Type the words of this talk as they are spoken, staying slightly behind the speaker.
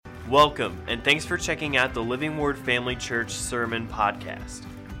Welcome, and thanks for checking out the Living Word Family Church Sermon Podcast.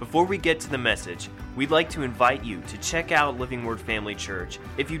 Before we get to the message, we'd like to invite you to check out Living Word Family Church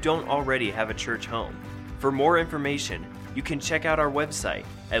if you don't already have a church home. For more information, you can check out our website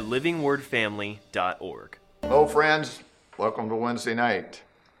at livingwordfamily.org. Hello, friends. Welcome to Wednesday night.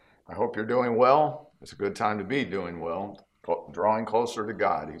 I hope you're doing well. It's a good time to be doing well, drawing closer to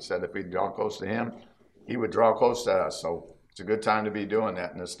God. He said if we draw close to Him, He would draw close to us. So it's a good time to be doing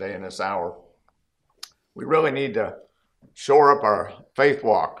that in this day and this hour. We really need to shore up our faith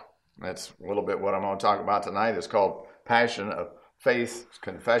walk. That's a little bit what I'm going to talk about tonight. It's called Passion of Faith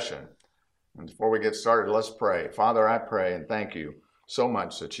Confession. And before we get started, let's pray. Father, I pray and thank you so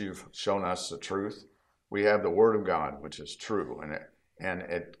much that you've shown us the truth. We have the Word of God, which is true, and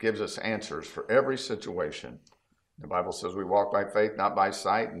it gives us answers for every situation. The Bible says we walk by faith, not by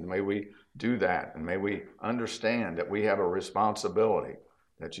sight, and may we do that, and may we understand that we have a responsibility,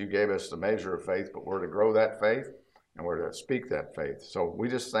 that you gave us the measure of faith, but we're to grow that faith, and we're to speak that faith. So we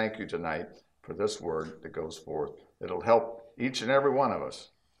just thank you tonight for this word that goes forth. It'll help each and every one of us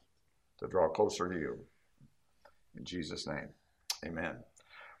to draw closer to you. In Jesus' name, amen.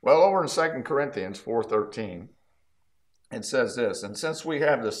 Well, over in 2 Corinthians 4:13, it says this, "And since we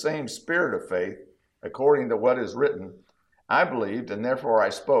have the same spirit of faith, according to what is written, I believed, and therefore I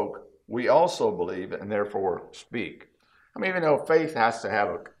spoke. We also believe, and therefore speak." I mean, even though faith has to have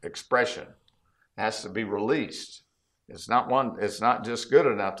an expression, has to be released. It's not just good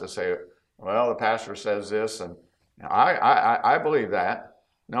enough to say, well, the pastor says this, and I believe that.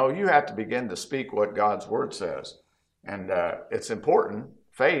 No, you have to begin to speak what God's word says. And it's important.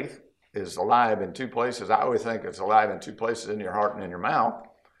 Faith is alive in two places. I always think it's alive in two places, in your heart and in your mouth.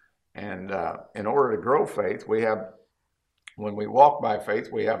 And in order to grow faith, when we walk by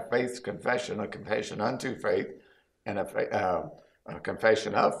faith, we have faith's confession, a confession unto faith, and a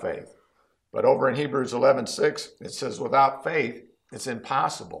confession of faith. But over in Hebrews 11:6, it says, without faith, it's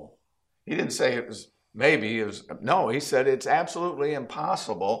impossible. He didn't say it was maybe. No, he said it's absolutely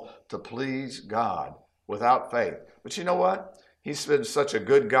impossible to please God without faith. But you know what? He's been such a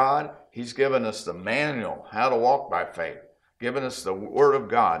good God. He's given us the manual, how to walk by faith. Given us the Word of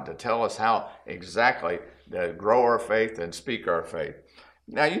God to tell us how exactly to grow our faith and speak our faith.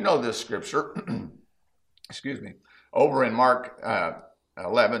 Now, you know this scripture, excuse me, over in Mark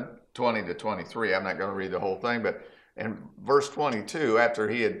 11:20-23. I'm not going to read the whole thing, but in verse 22, after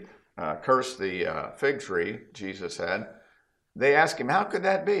he had cursed the fig tree, Jesus had, they asked him, how could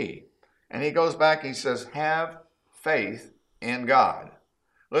that be? And he goes back, he says, have faith in God.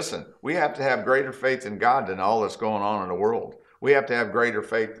 Listen, we have to have greater faith in God than all that's going on in the world. We have to have greater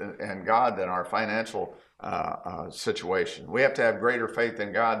faith in God than our financial situation. We have to have greater faith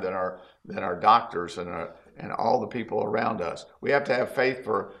in God than our doctors and all the people around us. We have to have faith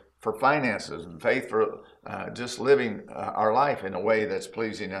for finances and faith for just living our life in a way that's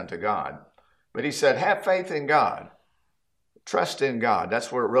pleasing unto God. But he said, have faith in God. Trust in God.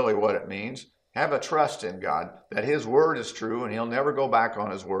 That's really what it means. Have a trust in God that His word is true and He'll never go back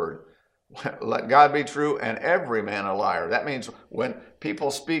on His word. Let God be true and every man a liar. That means when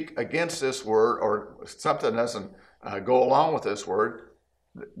people speak against this word or something doesn't go along with this word,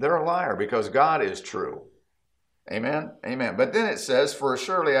 they're a liar because God is true. Amen? Amen. But then it says, for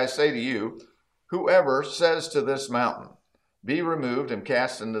surely I say to you, whoever says to this mountain, be removed and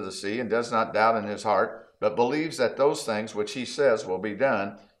cast into the sea, and does not doubt in his heart, but believes that those things which he says will be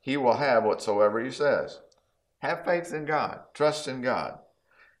done, he will have whatsoever he says. Have faith in God. Trust in God.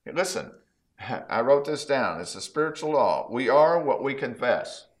 Hey, listen, I wrote this down. It's a spiritual law. We are what we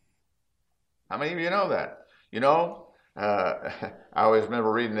confess. How many of you know that? You know, I always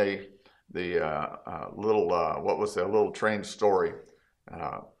remember reading the little train story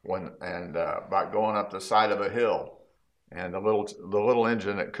about going up the side of a hill, and the little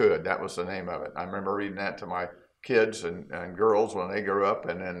engine that could. That was the name of it. I remember reading that to my kids and girls when they grew up,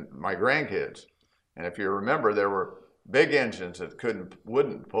 and then my grandkids. And if you remember, there were big engines that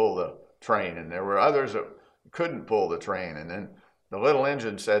wouldn't pull the train, and there were others that couldn't pull the train. And then the little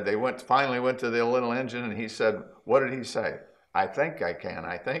engine said, finally went to the little engine, and he said, what did he say? I think I can,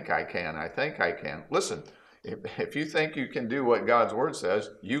 I think I can, I think I can. Listen, if you think you can do what God's word says,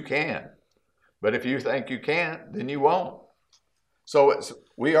 you can. But if you think you can't, then you won't. So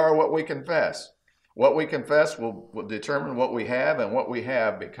we are what we confess. What we confess will determine what we have and what we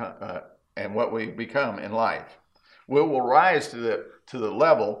have become and what we become in life. We will rise to the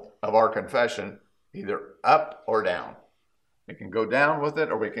level of our confession, either up or down. We can go down with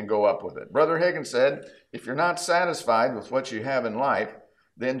it or we can go up with it. Brother Higgins said, if you're not satisfied with what you have in life,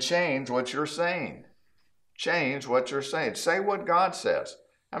 then change what you're saying. Change what you're saying. Say what God says.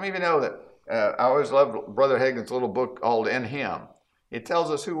 How many of you know that I always loved Brother Hagin's little book called In Him. It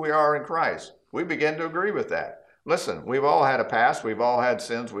tells us who we are in Christ. We begin to agree with that. Listen, we've all had a past. We've all had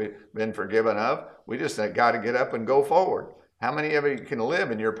sins we've been forgiven of. We just got to get up and go forward. How many of you can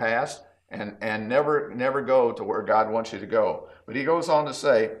live in your past and never go to where God wants you to go? But he goes on to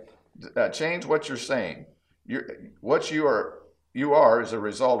say, change what you're saying. What you are is a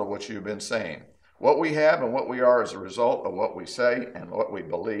result of what you've been saying. What we have and what we are is a result of what we say and what we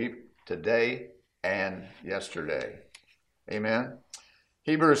believe today and yesterday. Amen.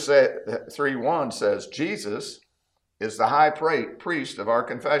 Hebrews 3:1 says, Jesus is the high priest of our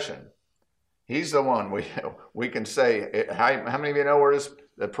confession. He's the one we can say. How many of you know we're just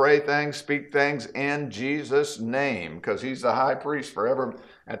to pray things, speak things in Jesus' name? Because he's the high priest forever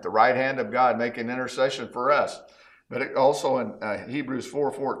at the right hand of God, making intercession for us. But it also in Hebrews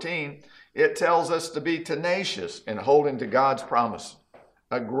 4:14, it tells us to be tenacious in holding to God's promise.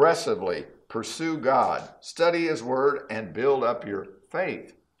 Aggressively pursue God, study his word, and build up your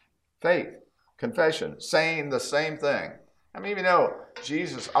faith. Faith, confession, saying the same thing. I mean, you know,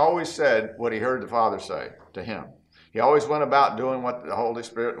 Jesus always said what he heard the Father say to him. He always went about doing what the Holy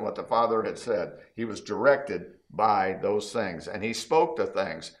Spirit and what the Father had said. He was directed by those things, and he spoke to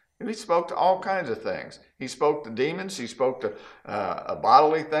things. He spoke to all kinds of things. He spoke to demons. He spoke to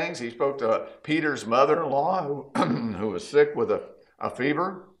bodily things. He spoke to Peter's mother-in-law who was sick with a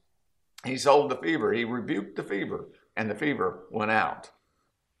fever. He sold the fever. He rebuked the fever, and the fever went out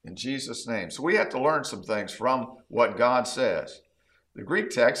in Jesus' name. So we have to learn some things from what God says. The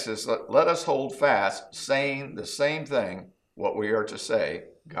Greek text says, let us hold fast, saying the same thing, what we are to say,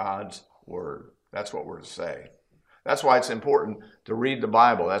 God's word. That's what we're to say. That's why it's important to read the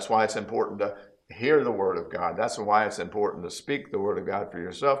Bible. That's why it's important to hear the word of God. That's why it's important to speak the word of God for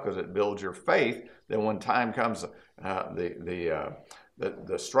yourself, because it builds your faith. Then when time comes, the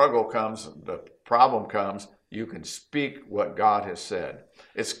struggle comes, the problem comes, you can speak what God has said.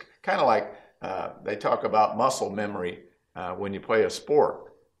 It's kind of like they talk about muscle memory when you play a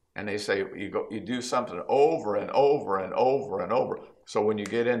sport, and they say you do something over and over and over and over. So when you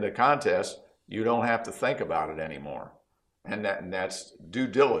get into contest, you don't have to think about it anymore, and that's due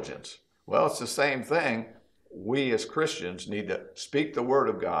diligence. Well, it's the same thing. We as Christians need to speak the word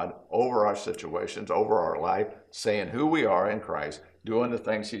of God over our situations, over our life, saying who we are in Christ, doing the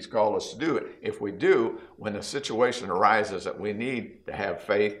things he's called us to do. If we do, when the situation arises that we need to have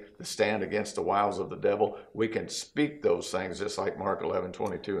faith to stand against the wiles of the devil, we can speak those things just like Mark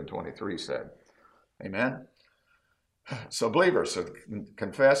 11:22 and 23 said. Amen? So believers, so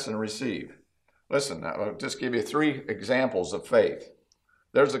confess and receive. Listen, I'll just give you 3 examples of faith.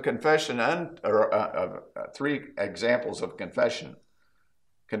 There's a confession, three examples of confession.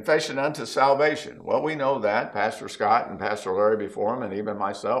 Confession unto salvation. Well, we know that. Pastor Scott and Pastor Larry before him, and even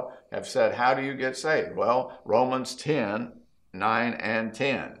myself, have said, how do you get saved? Well, Romans 10:9 and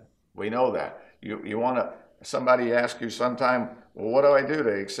 10. We know that. You want to, somebody ask you sometime, well, what do I do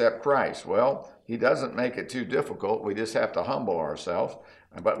to accept Christ? Well, he doesn't make it too difficult. We just have to humble ourselves.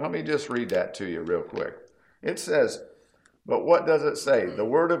 But let me just read that to you real quick. It says, but what does it say? The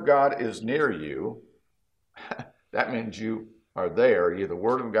word of God is near you. That means you are there. The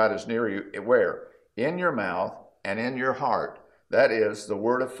word of God is near you. Where? In your mouth and in your heart. That is the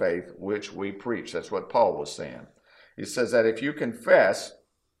word of faith which we preach. That's what Paul was saying. He says that if you confess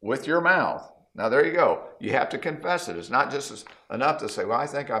with your mouth, now there you go. You have to confess it. It's not just enough to say, well, I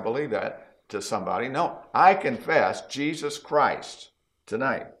think I believe that to somebody. No, I confess Jesus Christ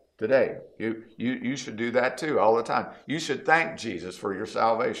tonight. Today, you should do that too all the time. You should thank Jesus for your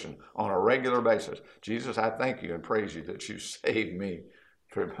salvation on a regular basis. Jesus, I thank you and praise you that you saved me,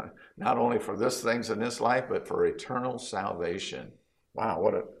 for not only for this things in this life, but for eternal salvation. Wow,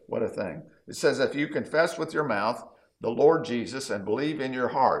 what a thing. It says, if you confess with your mouth the Lord Jesus and believe in your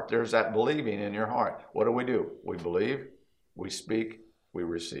heart, there's that believing in your heart. What do? We believe, we speak, we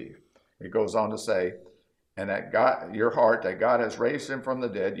receive. It goes on to say, and that God, your heart, that God has raised him from the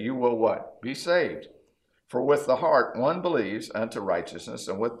dead, you will what? Be saved. For with the heart one believes unto righteousness,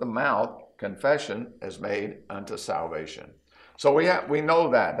 and with the mouth confession is made unto salvation. So we know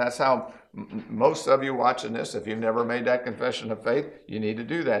that. That's how most of you watching this, if you've never made that confession of faith, you need to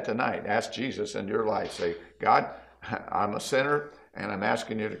do that tonight. Ask Jesus into your life. Say, God, I'm a sinner, and I'm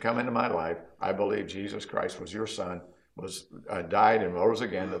asking you to come into my life. I believe Jesus Christ was your son, died and rose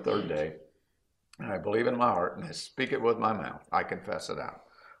again the 3rd day. And I believe in my heart, and I speak it with my mouth. I confess it out.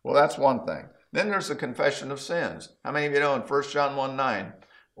 Well, that's one thing. Then there's the confession of sins. How many of you know in 1 John 1:9,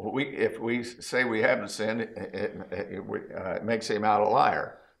 if we say we haven't sinned, it makes him out a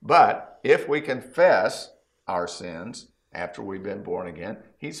liar. But if we confess our sins, after we've been born again,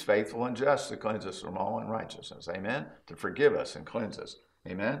 he's faithful and just to cleanse us from all unrighteousness. Amen? To forgive us and cleanse us.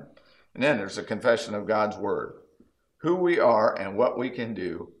 Amen? And then there's a confession of God's word. Who we are and what we can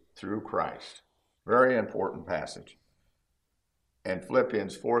do through Christ. Very important passage. In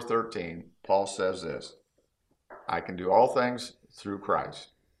Philippians 4:13, Paul says this, I can do all things through Christ,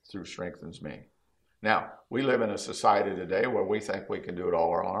 who strengthens me. Now, we live in a society today where we think we can do it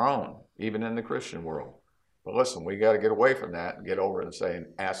all on our own, even in the Christian world. But listen, we got to get away from that and get over and saying,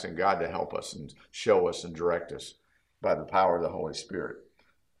 asking God to help us and show us and direct us by the power of the Holy Spirit.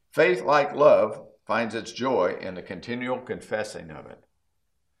 Faith, like love, finds its joy in the continual confessing of it.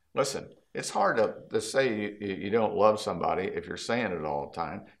 Listen, it's hard to say you don't love somebody if you're saying it all the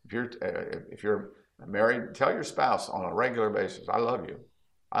time. If you're married, tell your spouse on a regular basis, I love you.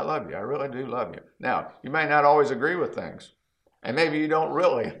 I love you. I really do love you. Now, you may not always agree with things. And maybe you don't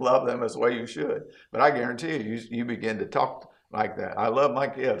really love them as the way you should. But I guarantee you begin to talk like that. I love my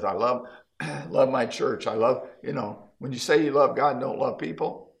kids. I love my church. I love, when you say you love God and don't love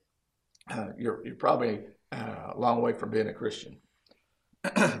people, you're probably a long way from being a Christian.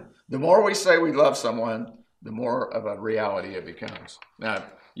 The more we say we love someone, the more of a reality it becomes. Now,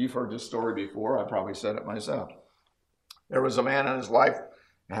 you've heard this story before. I probably said it myself. There was a man and his wife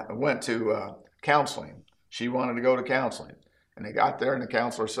went to counseling. She wanted to go to counseling. And they got there and the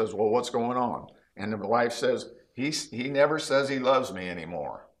counselor says, well, what's going on? And the wife says, he never says he loves me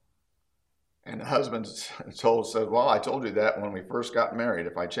anymore. And the husband said, well, I told you that when we first got married.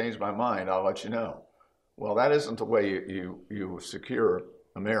 If I change my mind, I'll let you know. Well, that isn't the way you secure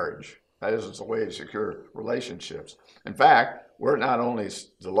a marriage. That isn't the way you secure relationships. In fact, we're not only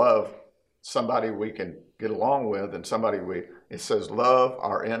to love somebody we can get along with and it says love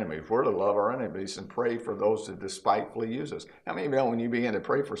our enemies. We're to love our enemies and pray for those that despitefully use us. How many of you know when you begin to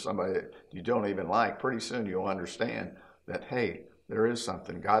pray for somebody that you don't even like, pretty soon you'll understand that, hey, there is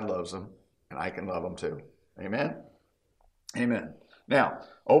something. God loves them and I can love them too. Amen? Amen. Now,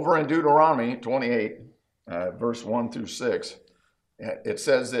 over in Deuteronomy 28, verse 1 through 6, it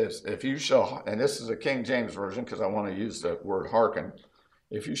says this, if you shall, and this is a King James version because I want to use the word hearken,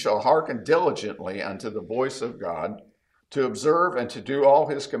 if you shall hearken diligently unto the voice of God, to observe and to do all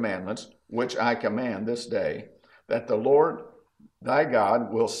his commandments, which I command this day, that the Lord thy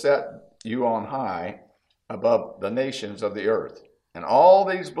God will set you on high above the nations of the earth. And all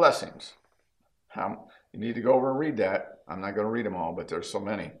these blessings, you need to go over and read that. I'm not going to read them all, but there's so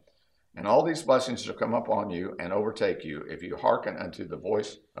many. And all these blessings shall come upon you and overtake you if you hearken unto the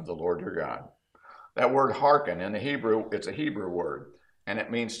voice of the Lord your God. That word hearken in the Hebrew, it's a Hebrew word, and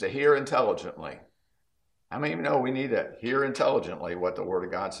it means to hear intelligently. How many of you know we need to hear intelligently what the Word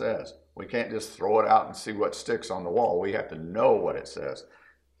of God says? We can't just throw it out and see what sticks on the wall. We have to know what it says.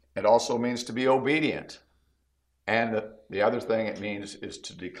 It also means to be obedient. And the other thing it means is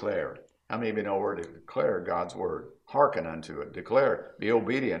to declare. How many of you know where to declare God's Word? Hearken unto it. Declare it. Be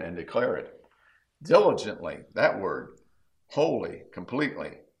obedient and declare it. Diligently, that word. Wholly,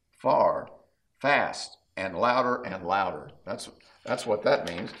 completely, far, fast, and louder and louder. That's what that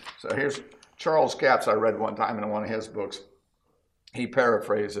means. So here's Charles Capps, I read one time in one of his books. He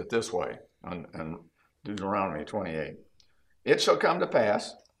paraphrased it this way on Deuteronomy 28. It shall come to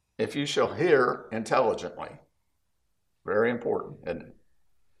pass if you shall hear intelligently. Very important, isn't it?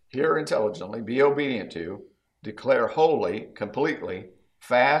 Hear intelligently, be obedient to, declare wholly, completely,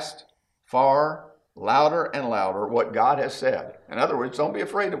 fast, far, louder and louder what God has said. In other words, don't be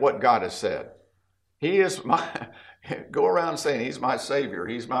afraid of what God has said. He is go around saying he's my Savior.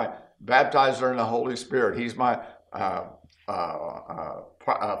 He's my baptizer in the Holy Spirit. He's my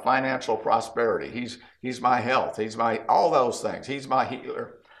financial prosperity. He's my health. He's all those things. He's my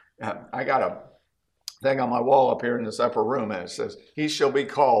healer. I got a thing on my wall up here in this upper room, and it says, he shall be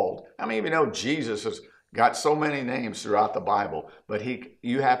called. I mean, you know, Jesus has got so many names throughout the Bible, but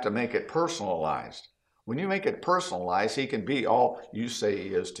you have to make it personalized. When you make it personalized, he can be all you say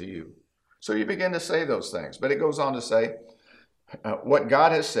he is to you. So you begin to say those things. But it goes on to say, what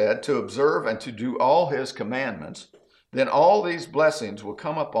God has said, to observe and to do all his commandments, then all these blessings will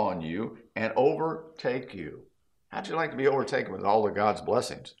come upon you and overtake you. How'd you like to be overtaken with all of God's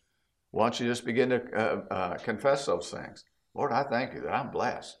blessings? Why don't you just begin to confess those things? Lord, I thank you that I'm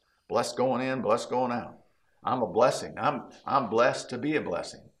blessed. Blessed going in, blessed going out. I'm a blessing. I'm blessed to be a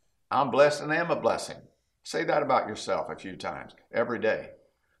blessing. I'm blessed and am a blessing. Say that about yourself a few times every day.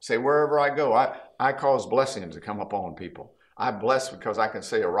 Say, wherever I go, I cause blessings to come upon people. I'm blessed because I can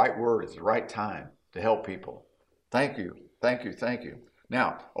say a right word at the right time to help people. Thank you, thank you, thank you.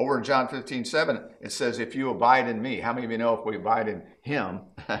 Now, over in John 15:7, it says, if you abide in me, how many of you know if we abide in him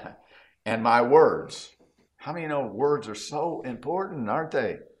and my words How many know words are so important, aren't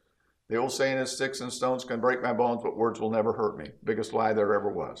they? The old saying is, sticks and stones can break my bones, but words will never hurt me. Biggest lie there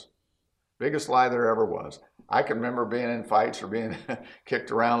ever was. Biggest lie there ever was. I can remember being in fights or being kicked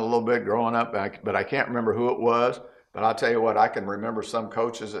around a little bit growing up, but I can't remember who it was. But I'll tell you what, I can remember some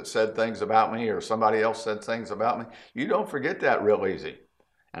coaches that said things about me or somebody else said things about me. You don't forget that real easy.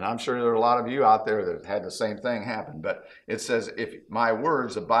 And I'm sure there are a lot of you out there that had the same thing happen. But it says, if my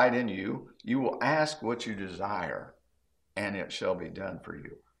words abide in you, you will ask what you desire, and it shall be done for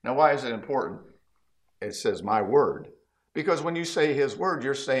you. Now, why is it important? It says my word. Because when you say his word,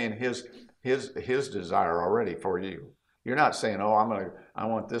 you're saying his desire already for you. You're not saying, oh, I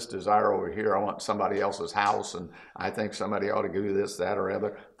want this desire over here. I want somebody else's house, and I think somebody ought to do this, that, or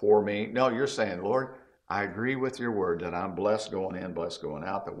other for me. No, you're saying, Lord, I agree with your word that I'm blessed going in, blessed going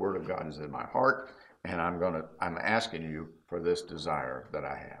out. The word of God is in my heart, and I'm asking you for this desire that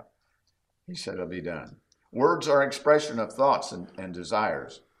I have. He said it'll be done. Words are expression of thoughts and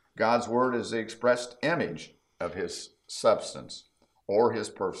desires. God's word is the expressed image of his substance or his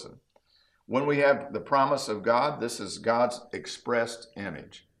person. When we have the promise of God, this is God's expressed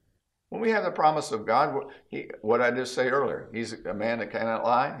image. When we have the promise of God, what I just say earlier, he's a man that cannot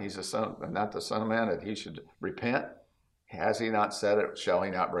lie. He's not the son of man that he should repent. Has he not said it, shall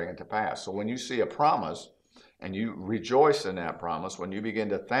he not bring it to pass? So when you see a promise and you rejoice in that promise, when you begin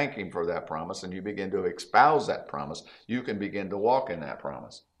to thank him for that promise and you begin to espouse that promise, you can begin to walk in that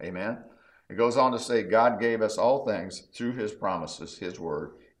promise. Amen? It goes on to say, God gave us all things through his promises, his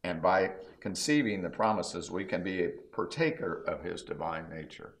word, and by conceiving the promises, we can be a partaker of his divine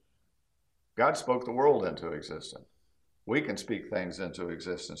nature. God spoke the world into existence. We can speak things into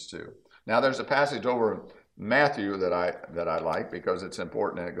existence too. Now, there's a passage over in Matthew that I like because it's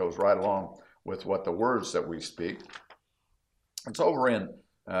important and it goes right along with what the words that we speak. It's over in,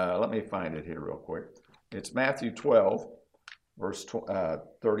 let me find it here real quick. It's Matthew 12, verse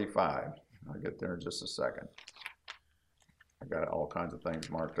 35. I'll get there in just a second. I got all kinds of things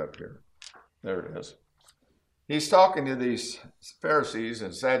marked up here. There it is. He's talking to these Pharisees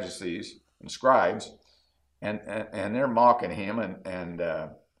and Sadducees and scribes, and they're mocking him,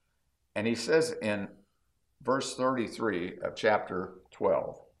 and he says in verse 33 of chapter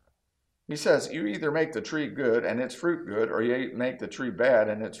 12, he says, you either make the tree good and its fruit good, or you make the tree bad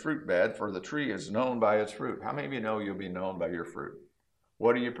and its fruit bad, for the tree is known by its fruit. How many of you know you'll be known by your fruit?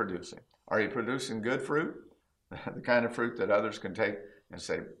 What are you producing? Are you producing good fruit? The kind of fruit that others can take and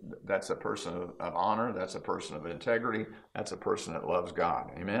say, that's a person of honor, that's a person of integrity, that's a person that loves God.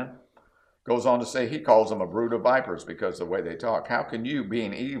 Amen? Goes on to say, he calls them a brood of vipers because of the way they talk. How can you,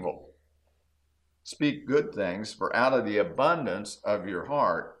 being evil, speak good things? For out of the abundance of your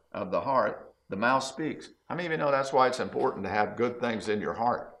heart, the mouth speaks. How many of you know that's why it's important to have good things in your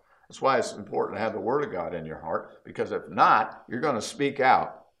heart? That's why it's important to have the word of God in your heart, because if not, you're going to speak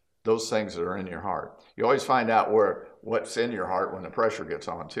out those things that are in your heart. You always find out what's in your heart when the pressure gets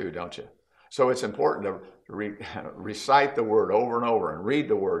on too, don't you? So it's important to recite the word over and over and read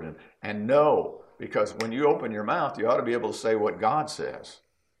the word and know, because when you open your mouth, you ought to be able to say what God says.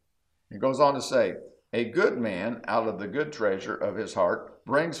 He goes on to say, a good man out of the good treasure of his heart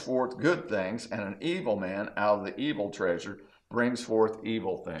brings forth good things, and an evil man out of the evil treasure brings forth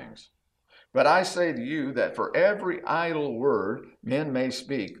evil things. But I say to you that for every idle word men may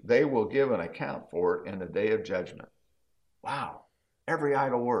speak, they will give an account for it in the day of judgment. Wow, every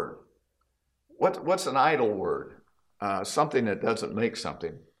idle word. What's an idle word? Something that doesn't make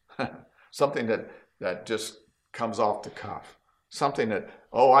something. Something that just comes off the cuff. Something that,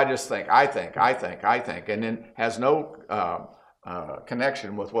 I just think, I think, and then has no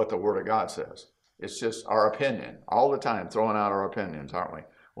connection with what the Word of God says. It's just our opinion, all the time throwing out our opinions, aren't we?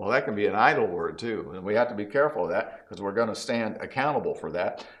 Well, that can be an idle word too, and we have to be careful of that because we're going to stand accountable for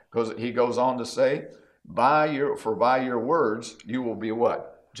that. Because he goes on to say, by your words you will be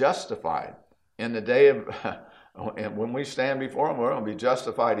what? Justified. In the day of, and when we stand before him, we're going to be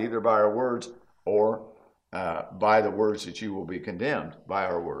justified either by our words or by the words that you will be condemned by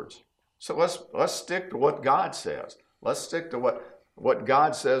our words. So let's stick to what God says. Let's stick to what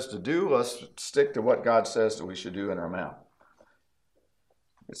God says to do. Let's stick to what God says that we should do in our mouth.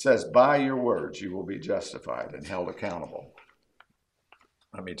 It says, by your words you will be justified and held accountable.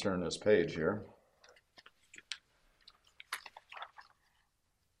 Let me turn this page here.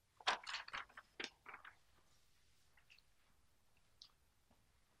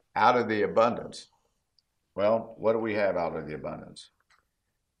 Out of the abundance. Well, what do we have out of the abundance?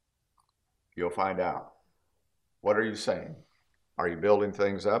 You'll find out. What are you saying? Are you building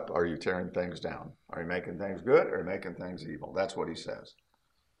things up? Or are you tearing things down? Are you making things good or making things evil? That's what he says.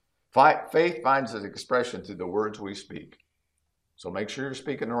 Faith finds its expression through the words we speak. So make sure you're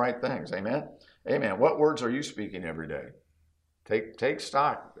speaking the right things. Amen? Amen. What words are you speaking every day? Take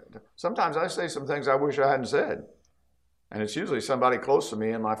stock. Sometimes I say some things I wish I hadn't said. And it's usually somebody close to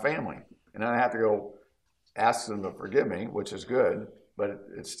me in my family. And I have to go ask them to forgive me, which is good. But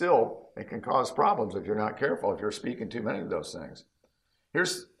it can cause problems if you're not careful, if you're speaking too many of those things.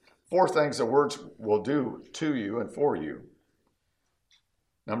 Here's 4 things that words will do to you and for you.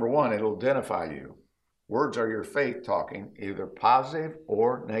 Number 1, it'll identify you. Words are your faith talking, either positive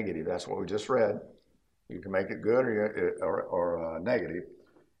or negative. That's what we just read. You can make it good or negative.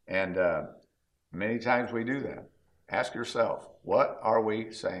 And many times we do that. Ask yourself, what are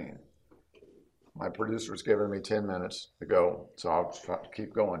we saying? My producer's giving me 10 minutes to go, so I'll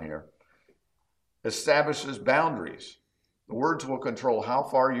keep going here. Establishes boundaries. The words will control how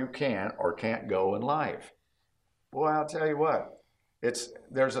far you can or can't go in life. Boy, I'll tell you what.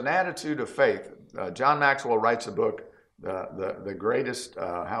 There's an attitude of faith. John Maxwell writes a book, the greatest,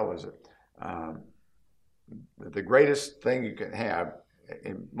 the greatest thing you can have,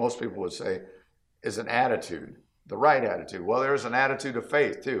 and most people would say, is an attitude, the right attitude. Well, there's an attitude of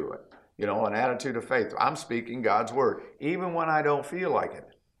faith too. An attitude of faith. I'm speaking God's word, even when I don't feel like it,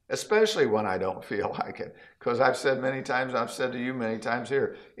 especially when I don't feel like it. Because I've said many times, I've said to you many times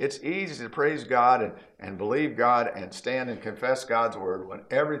here, it's easy to praise God and believe God and stand and confess God's word when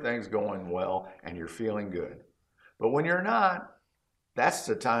everything's going well and you're feeling good. But when you're not, that's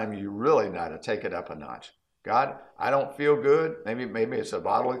the time you really got to take it up a notch. God, I don't feel good. Maybe it's a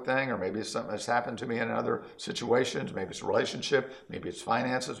bodily thing, or maybe it's something that's happened to me in other situations. Maybe it's a relationship. Maybe it's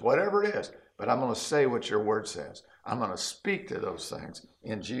finances, whatever it is. But I'm going to say what your word says. I'm going to speak to those things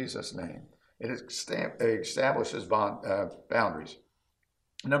in Jesus' name. It establishes boundaries.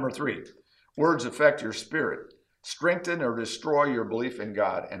 Number 3, words affect your spirit. Strengthen or destroy your belief in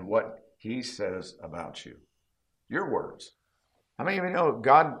God and what he says about you. Your words. How many of you know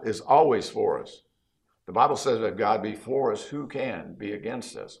God is always for us? The Bible says that if God be for us, who can be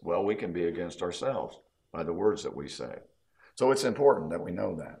against us? Well, we can be against ourselves by the words that we say. So it's important that we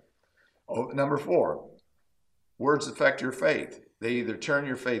know that. Number 4, words affect your faith. They either turn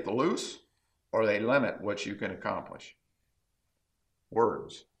your faith loose or they limit what you can accomplish.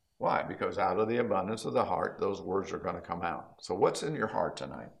 Words. Why? Because out of the abundance of the heart, those words are going to come out. So what's in your heart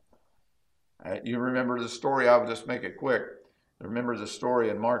tonight? You remember the story, I'll just make it quick. Remember the story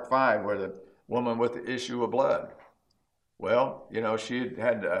in Mark 5 where the woman with the issue of blood. Well, she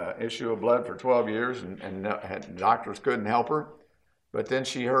had issue of blood for 12 years and doctors couldn't help her. But then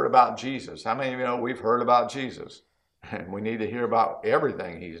she heard about Jesus. How many of you know we've heard about Jesus? And we need to hear about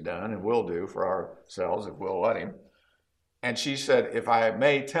everything he's done and will do for ourselves if we'll let him. And she said, if I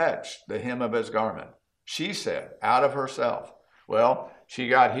may touch the hem of his garment. She said, out of herself. Well, she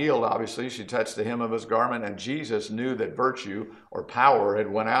got healed, obviously. She touched the hem of his garment, and Jesus knew that virtue or power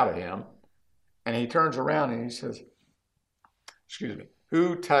had went out of him. And he turns around and he says, excuse me,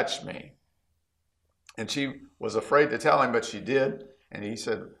 who touched me? And she was afraid to tell him, but she did. And he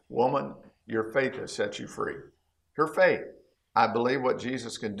said, woman, your faith has set you free. Your faith. I believe what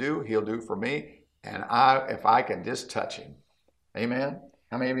Jesus can do, he'll do for me. And if I can just touch him. Amen?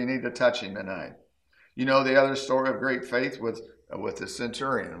 How many of you need to touch him tonight? You know the other story of great faith with the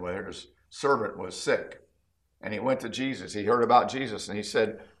centurion where his servant was sick. And he went to Jesus. He heard about Jesus and he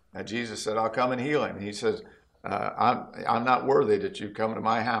said, Jesus said, I'll come and heal him. And he says, I'm not worthy that you come to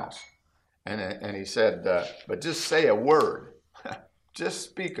my house. And he said, but just say a word. Just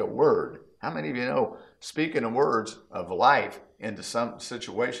speak a word. How many of you know speaking the words of life into some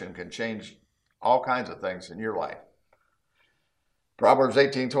situation can change all kinds of things in your life? Proverbs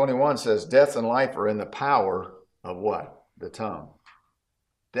 18:21 says, death and life are in the power of what? The tongue.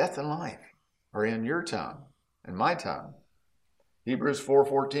 Death and life are in your tongue and my tongue. Hebrews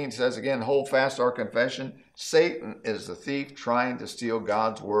 4:14 says again, hold fast our confession. Satan is the thief trying to steal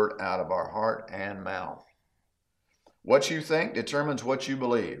God's word out of our heart and mouth. What you think determines what you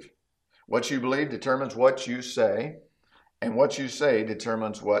believe. What you believe determines what you say. And what you say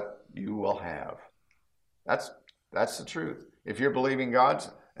determines what you will have. That's the truth. If you're believing God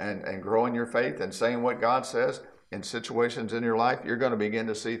and growing your faith and saying what God says in situations in your life, you're going to begin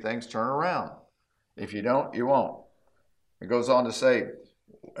to see things turn around. If you don't, you won't. It goes on to say,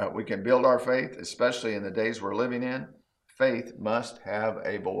 we can build our faith, especially in the days we're living in. Faith must have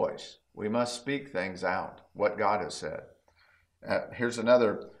a voice. We must speak things out, what God has said. Here's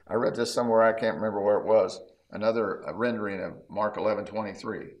another, I read this somewhere, I can't remember where it was, another rendering of Mark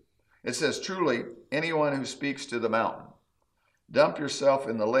 11:23. It says, truly, anyone who speaks to the mountain, dump yourself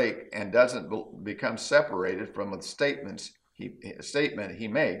in the lake and doesn't become separated from the statements statement he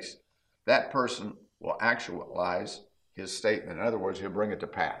makes, that person will actualize his statement. In other words, he'll bring it to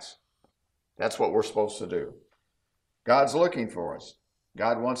pass. That's what we're supposed to do. God's looking for us.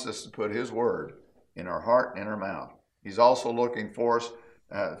 God wants us to put his word in our heart and our mouth. He's also looking for us,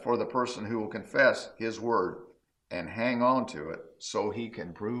 for the person who will confess his word and hang on to it so he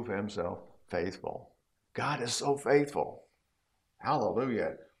can prove himself faithful. God is so faithful.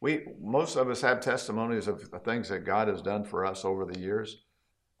 Hallelujah. Most of us have testimonies of the things that God has done for us over the years.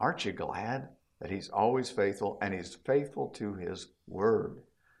 Aren't you glad that he's always faithful, and he's faithful to his word?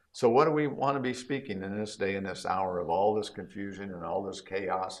 So what do we want to be speaking in this day and this hour of all this confusion and all this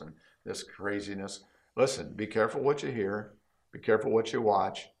chaos and this craziness? Listen, be careful what you hear. Be careful what you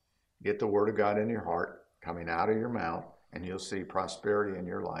watch. Get the word of God in your heart coming out of your mouth, and you'll see prosperity in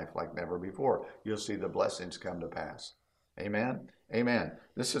your life like never before. You'll see the blessings come to pass. Amen? Amen.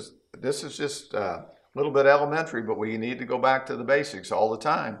 This is just a little bit elementary, but we need to go back to the basics all the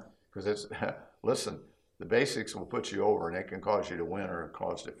time, because it's, listen, the basics will put you over, and it can cause you to win or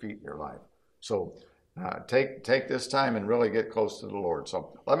cause defeat in your life. So take this time and really get close to the Lord.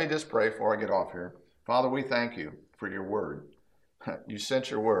 So let me just pray before I get off here. Father, we thank you for your word. You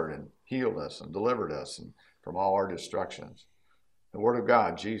sent your word and healed us and delivered us from all our destructions. The word of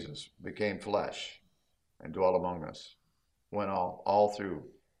God, Jesus, became flesh and dwelt among us. Went all through,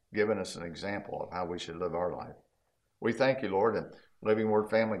 giving us an example of how we should live our life. We thank you, Lord, and Living Word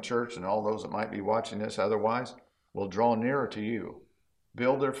Family Church and all those that might be watching this otherwise will draw nearer to you,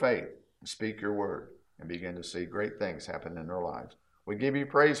 build their faith, and speak your word, and begin to see great things happen in their lives. We give you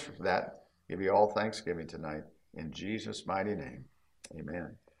praise for that. Give you all thanksgiving tonight. In Jesus' mighty name,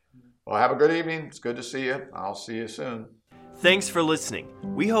 amen. Well, have a good evening. It's good to see you. I'll see you soon. Thanks for listening.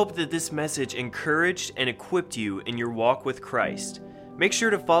 We hope that this message encouraged and equipped you in your walk with Christ. Make sure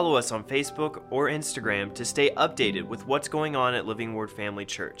to follow us on Facebook or Instagram to stay updated with what's going on at Living Word Family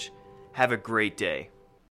Church. Have a great day.